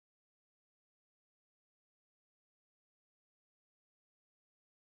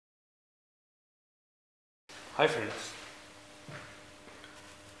Hi friends,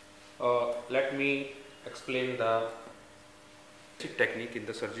 let me explain the basic technique in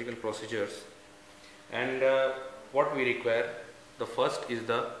the surgical procedures and what we require. The first is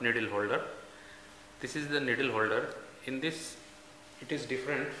the needle holder. This is the needle holder. In this it is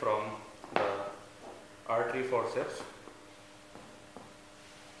different from the artery forceps.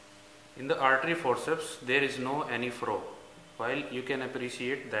 In the artery forceps there is no any furrow, while you can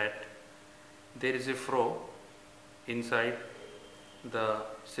appreciate that there is a furrow inside the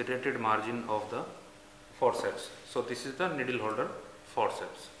serrated margin of the forceps. So this is the needle holder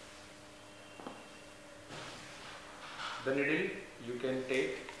forceps. The needle you can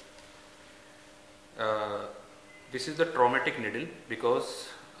take, this is the traumatic needle because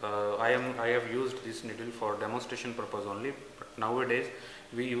I have used this needle for demonstration purpose only, but nowadays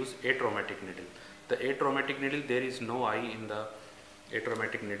we use atraumatic needle. The atraumatic needle, there is no eye in the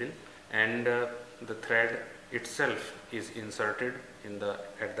atraumatic needle, and the thread itself is inserted in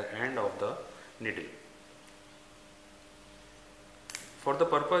at the end of the needle. For the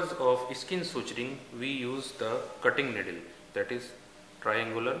purpose of skin suturing, we use the cutting needle, that is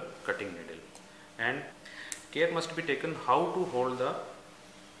triangular cutting needle, and care must be taken how to hold the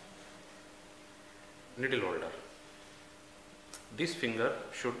needle holder. This finger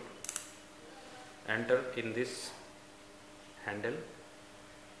should enter in this handle,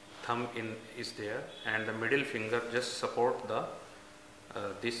 thumb is there, and the middle finger just support the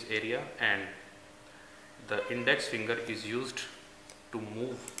this area, and the index finger is used to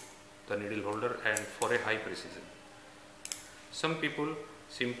move the needle holder and for a high precision. Some people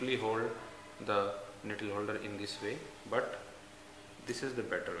simply hold the needle holder in this way, but this is the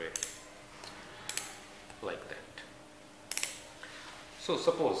better way, like that. So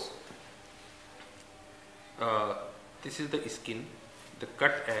suppose this is the skin, the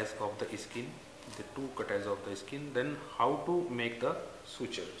cut edge of the skin, the two cut edges of the skin. Then how to make the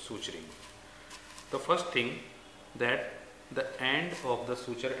suturing? The first thing, that the end of the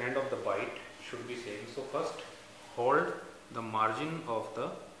suture, end of the bite should be same. So first hold the margin of the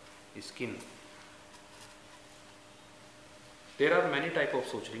skin. There are many type of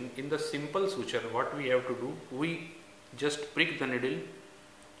suturing. In the simple suture, what we have to do, we just prick the needle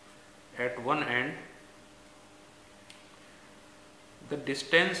at one end. The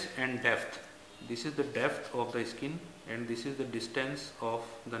distance and depth, this is the depth of the skin and this is the distance of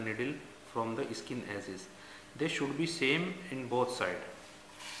the needle from the skin edges. They should be same in both sides.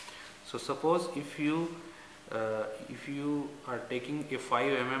 So suppose if you are taking a 5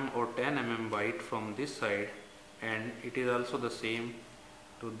 mm or 10 mm bite from this side, and it is also the same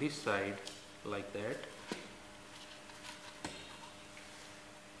to this side, like that.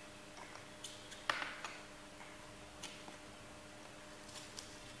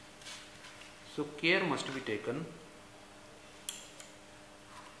 So care must be taken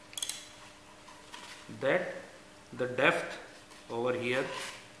that the depth over here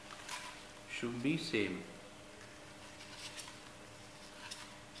should be same.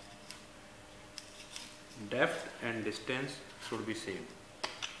 Depth and distance should be same.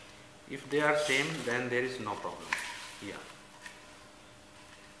 If they are same, then there is no problem.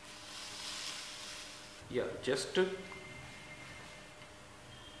 Yeah, just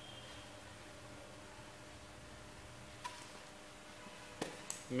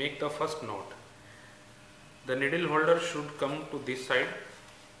make the first note. The needle holder should come to this side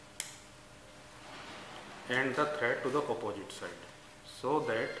and the thread to the opposite side, so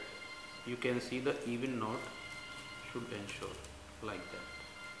that you can see the even knot should ensure, like that.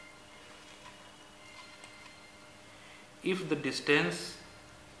 If the distance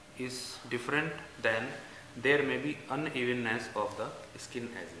is different, then there may be unevenness of the skin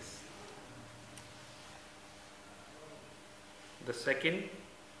edges. The second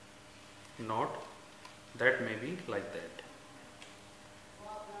knot, that may be like that.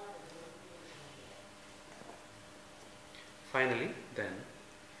 Finally, then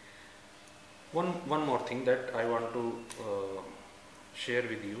one more thing that I want to share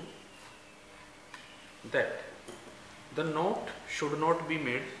with you, that the knot should not be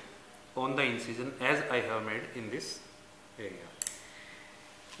made on the incision as I have made in this area.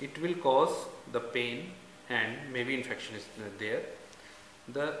 It will cause the pain and maybe infection is there.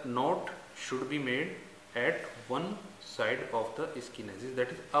 The knot should be made at one side of the skin edges, that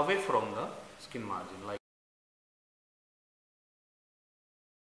is away from the skin margin, like